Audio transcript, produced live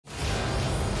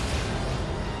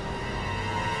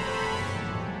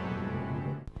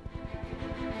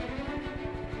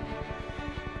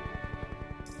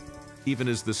Even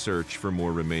as the search for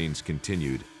more remains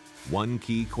continued, one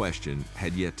key question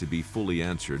had yet to be fully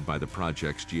answered by the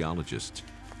project's geologists.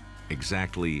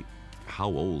 Exactly how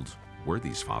old were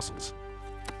these fossils?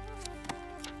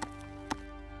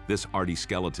 This Ardi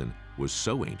skeleton was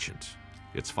so ancient,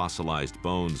 its fossilized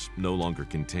bones no longer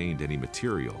contained any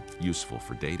material useful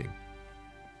for dating.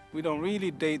 We don't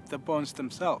really date the bones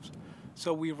themselves,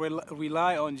 so we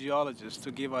rely on geologists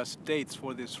to give us dates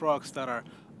for these rocks that are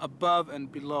above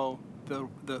and below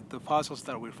the fossils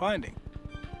that we're finding.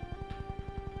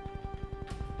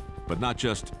 But not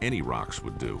just any rocks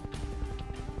would do.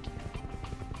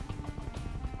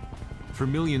 For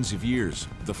millions of years,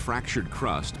 the fractured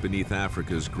crust beneath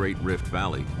Africa's Great Rift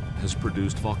Valley has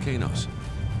produced volcanoes.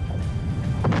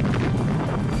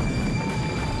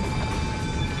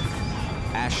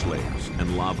 Ash layers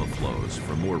and lava flows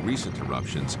from more recent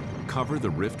eruptions cover the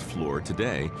rift floor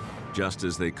today, just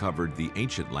as they covered the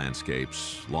ancient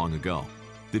landscapes long ago.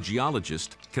 The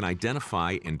geologist can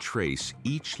identify and trace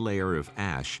each layer of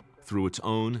ash through its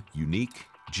own unique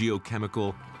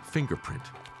geochemical fingerprint.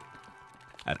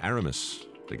 At Aramis,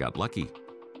 they got lucky.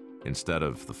 Instead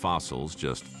of the fossils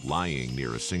just lying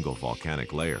near a single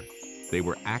volcanic layer, they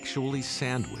were actually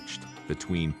sandwiched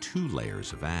between two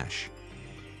layers of ash.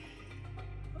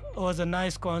 It was a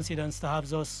nice coincidence to have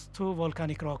those two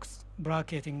volcanic rocks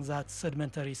bracketing that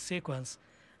sedimentary sequence.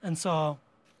 And so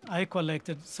I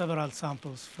collected several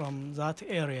samples from that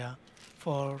area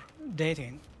for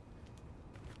dating.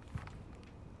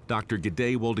 Dr.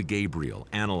 Giday WoldeGabriel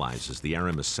analyzes the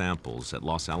Aramis samples at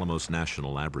Los Alamos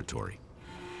National Laboratory.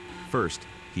 First,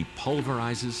 he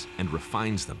pulverizes and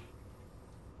refines them.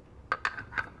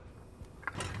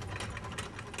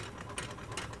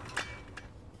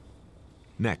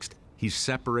 Next, he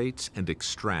separates and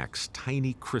extracts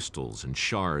tiny crystals and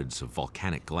shards of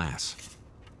volcanic glass.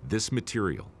 This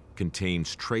material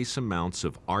contains trace amounts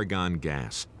of argon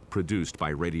gas produced by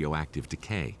radioactive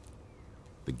decay.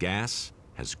 The gas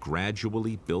has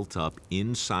gradually built up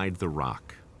inside the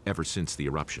rock ever since the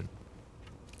eruption.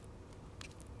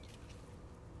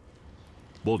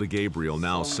 WoldeGabriel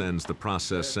now sends the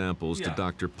processed samples to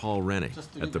Dr. Paul Rennie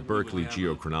at the Berkeley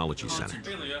Geochronology Center.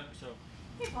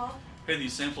 Hey, Paul. Hey,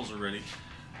 these samples are ready.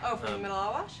 Oh, from the middle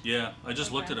eye wash? Yeah, I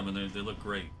just looked at them and they look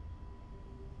great.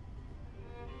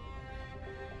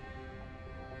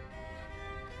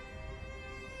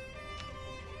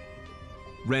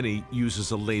 Rennie uses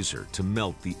a laser to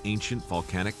melt the ancient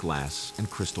volcanic glass and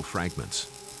crystal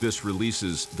fragments. This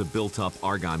releases the built-up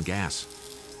argon gas.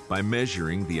 By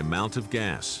measuring the amount of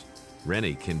gas,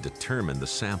 Rennie can determine the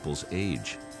sample's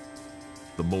age.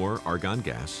 The more argon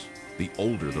gas, the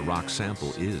older the rock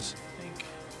sample is.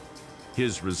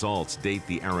 His results date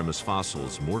the Aramis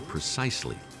fossils more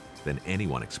precisely than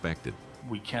anyone expected.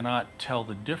 We cannot tell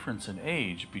the difference in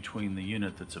age between the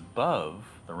unit that's above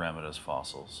the ramidus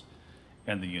fossils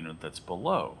and the unit that's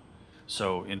below.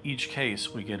 So in each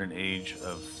case, we get an age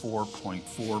of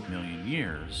 4.4 million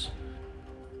years,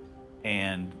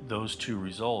 and those two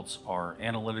results are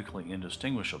analytically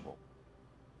indistinguishable.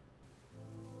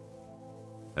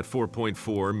 At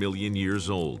 4.4 million years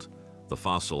old, the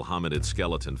fossil hominid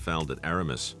skeleton found at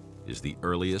Aramis is the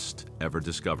earliest ever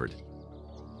discovered.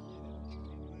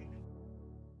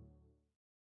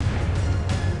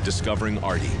 Discovering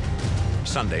Ardi,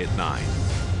 Sunday at 9,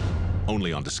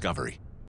 only on Discovery.